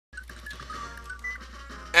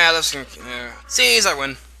Let's seize, I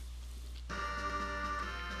win.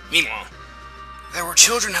 Meanwhile, there were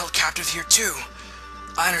children held captive here too.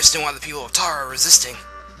 I understand why the people of Tahra are resisting.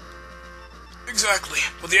 Exactly,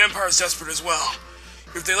 but the Empire is desperate as well.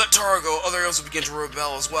 If they let Tahra go, other areas will begin to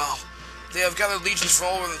rebel as well. They have gathered legions from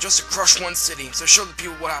all over just to crush one city, so show the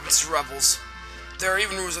people what happens to rebels. There are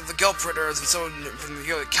even rumors of the Gelpritter and someone from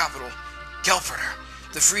the capital. Gelpritter,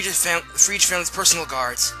 the Freege family's personal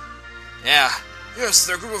guards. Yeah. Yes,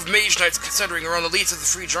 they're a group of Mage Knights centering around the leads of the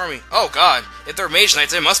Freege army. Oh god, if they're Mage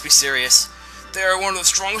Knights, they must be serious. They are one of the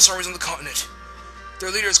strongest armies on the continent.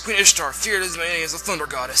 Their leader is Queen Ishtar, feared as many as the Thunder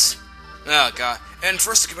Goddess. Oh god. And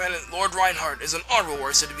first in command, Lord Rinehart, is an honorable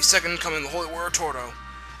warrior said to be second in command of the Holy Warrior Tordo.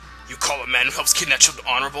 You call a man who helps kidnap children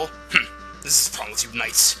honorable? This is the problem with you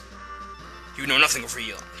knights. You know nothing of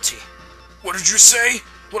reality. What did you say?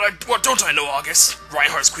 What don't I know, August?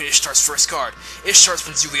 Reinhardt's Queen Ishtar's first guard. Ishtar's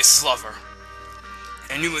Prince Julius' lover.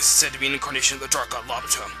 And Julius is said to be an incarnation of the dark god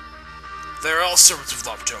Lopto. They are all servants of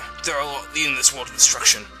Lopto. They are all leading this world to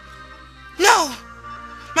destruction. No!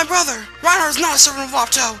 My brother! Reinhardt is not a servant of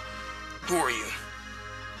Lopto! Who are you?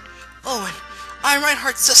 Olwen. I am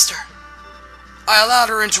Reinhardt's sister. I allowed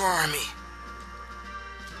her into our army.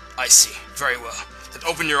 I see. Very well. Then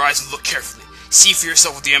open your eyes and look carefully. See for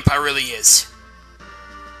yourself what the Empire really is.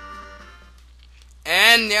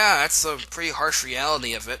 And yeah, that's a pretty harsh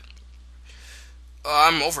reality of it.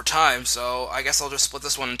 I'm over time, so I guess I'll just split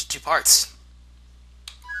this one into 2 parts.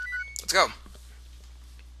 Let's go.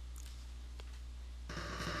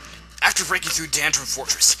 After breaking through Dandelion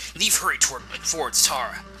Fortress, Leaf hurried towards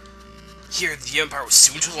Tahra. Here, the Empire was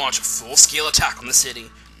soon to launch a full-scale attack on the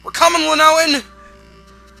city. We're coming, Lenoan!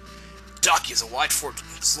 Dakia is a wide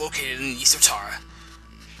fortress located in the east of Tahra.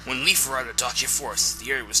 When Leaf arrived at Dakia Forest,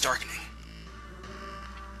 the area was darkening.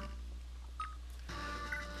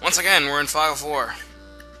 Once again, we're in 504.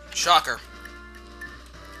 Shocker.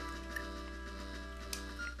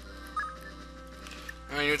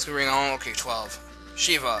 I mean, it's gonna bring on. Okay, 12.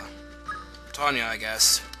 Shiva. Tanya, I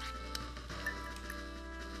guess.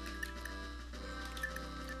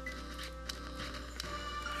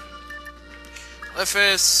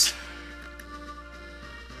 Lefis.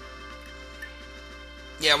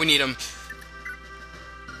 Yeah, we need him.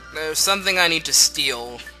 There's something I need to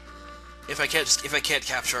steal. If I can't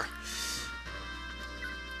capture.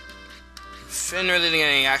 Finn really didn't get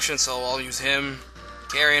any action, so I'll use him.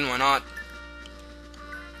 Carrion, why not?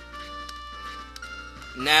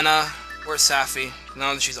 Nana, where's Safi?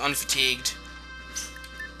 Now that she's unfatigued.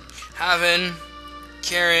 Haven,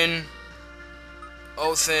 Karen,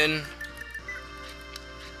 Othin.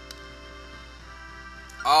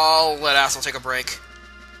 I'll let Asshole take a break.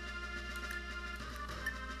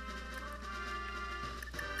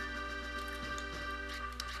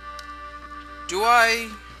 Do I?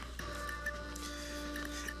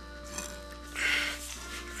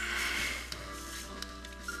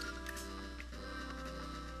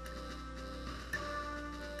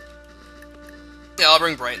 Yeah, I'll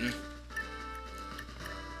bring Brighton.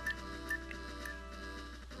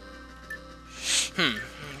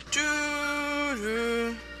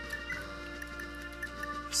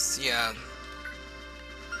 Yeah.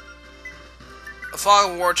 A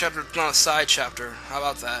Fog of War chapter is not a side chapter. How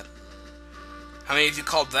about that? How many of you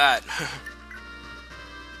called that?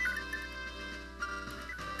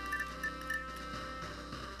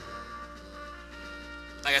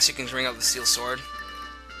 I guess you can bring out the steel sword.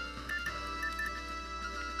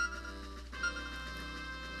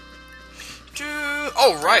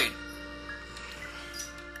 Oh, right!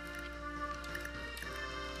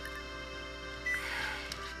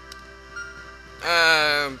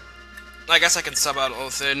 I guess I can sub out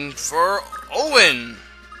Othin for Olwen!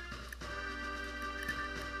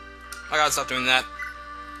 I gotta stop doing that.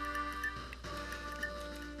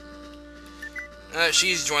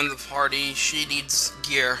 She's joined the party. She needs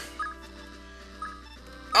gear.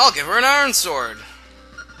 I'll give her an iron sword.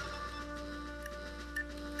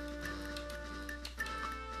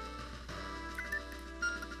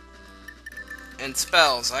 And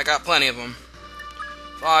spells. I got plenty of them.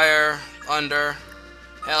 Fire, thunder,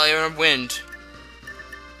 hell, even wind.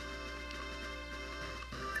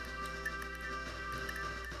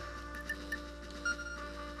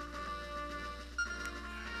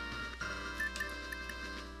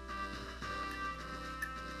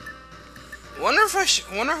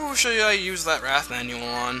 Wonder who should I use that Wrath manual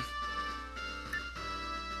on?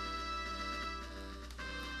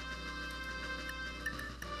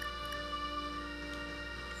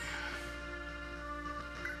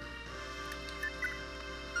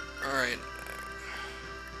 Alright.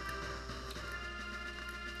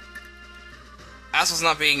 Asshole's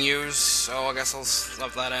not being used, so I guess I'll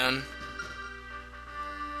slip that in.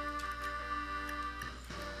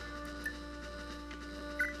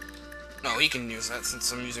 No, he can use that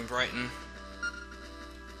since I'm using Brighton.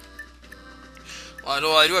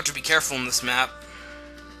 Well, I do have to be careful in this map.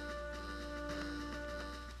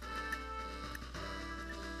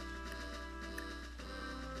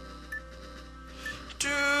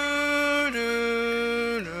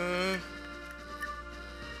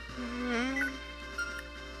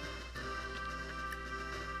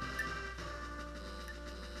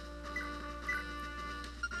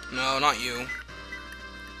 No, not you.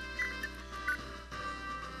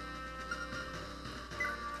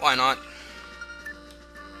 Why not?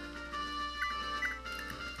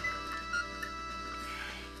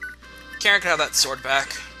 Karen can have that sword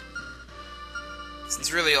back.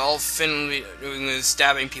 Since really all Finn will be doing is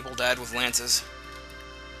stabbing people dead with lances.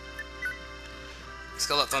 Let's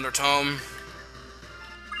kill that Thunder Tome.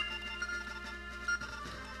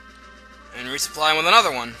 And resupply him with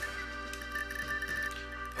another one.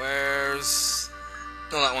 Where's...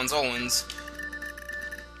 No, that one's Olwen's.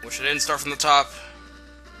 Wish I didn't start from the top.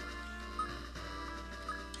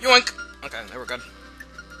 Yoink! Okay, there we're good.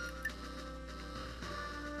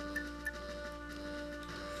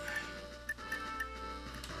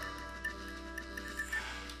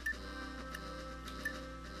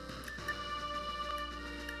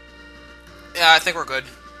 Yeah, I think we're good.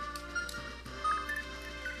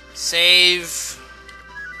 Save.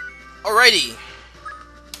 Alrighty.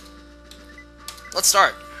 Let's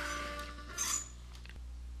start.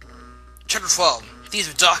 Chapter 12. Thieves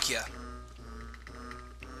of Dakia.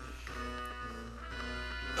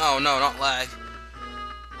 Oh no, not lag.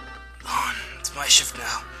 Pahn, it's my shift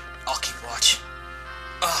now. I'll keep watch.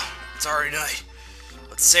 Oh, it's already night.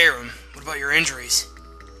 But Seram, what about your injuries?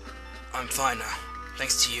 I'm fine now,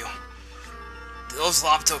 thanks to you. Those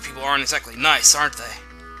Lopto people aren't exactly nice, aren't they?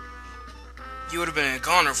 You would have been a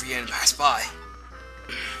goner if you hadn't passed by.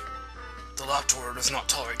 The Lopto Order does not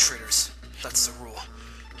tolerate traitors. That's the rule.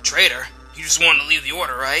 Traitor? You just wanted to leave the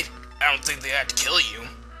Order, right? I don't think they had to kill you.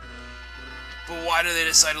 But why did they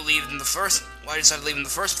decide to leave in the first? Why decide to leave in the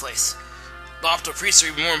first place? Lopto priests are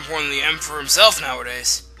even more important than the Emperor himself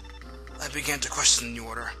nowadays. I began to question the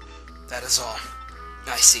Order. That is all.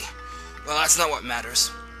 I see. Well, that's not what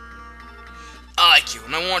matters. I like you,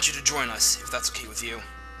 and I want you to join us, if that's okay with you.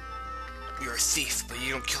 You're a thief, but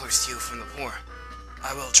you don't kill or steal from the poor.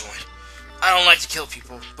 I will join. I don't like to kill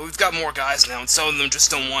people, but we've got more guys now, and some of them just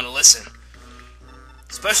don't want to listen.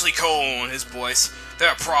 Especially Cole and his boys.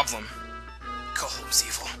 They're a problem. Cole is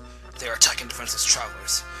evil. They are attacking defenseless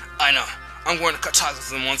travelers. I know. I'm going to cut ties with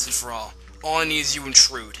them once and for all. All I need is you and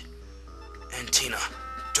Shrewd. And Tina.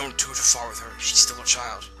 Don't do it too far with her. She's still a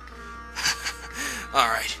child.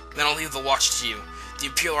 Alright, then I'll leave the watch to you. The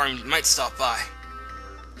Imperial Army might stop by.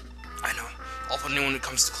 I know. I'll put anyone who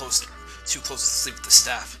comes too close to sleep with the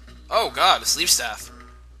staff. Oh god, a sleep staff.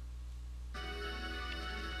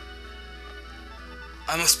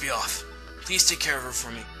 I must be off. Please take care of her for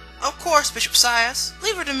me. Of course, Bishop Cyas.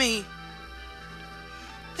 Leave her to me.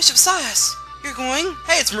 Bishop Cyas, you're going?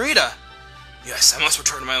 Hey, it's Marita. Yes, I must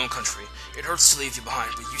return to my own country. It hurts to leave you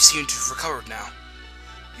behind, but you seem to have recovered now.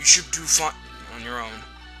 You should do fine on your own.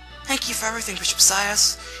 Thank you for everything, Bishop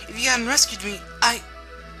Cyas. If you hadn't rescued me,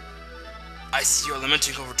 I see you're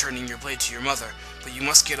lamenting over returning your blade to your mother, but you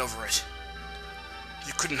must get over it.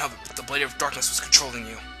 You couldn't help it, but the blade of darkness was controlling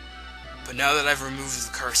you. But now that I've removed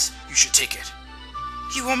the curse, you should take it.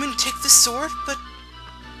 You want me to take this sword? But...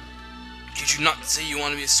 Did you not say you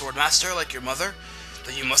want to be a sword master like your mother?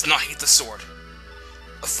 Then you must not hate the sword.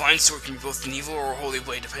 A fine sword can be both an evil or a holy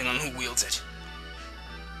blade depending on who wields it.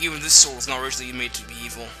 Even this sword was not originally made to be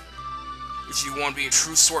evil. If you want to be a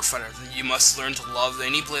true sword fighter, then you must learn to love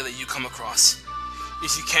any blade that you come across.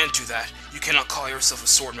 If you can't do that, you cannot call yourself a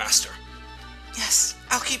sword master. Yes,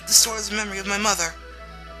 I'll keep the sword as a memory of my mother.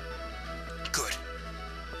 Good.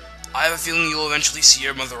 I have a feeling you'll eventually see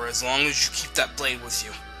your mother as long as you keep that blade with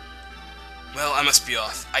you. Well, I must be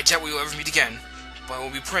off. I doubt we will ever meet again, but I will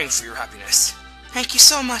be praying for your happiness. Thank you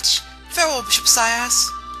so much. Farewell, Bishop Cyas.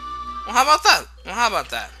 Well, how about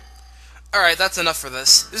that? Alright, that's enough for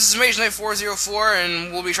this. This is Mage Knight 404,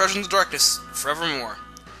 and we'll be charging the darkness forevermore.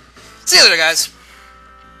 See you later, guys.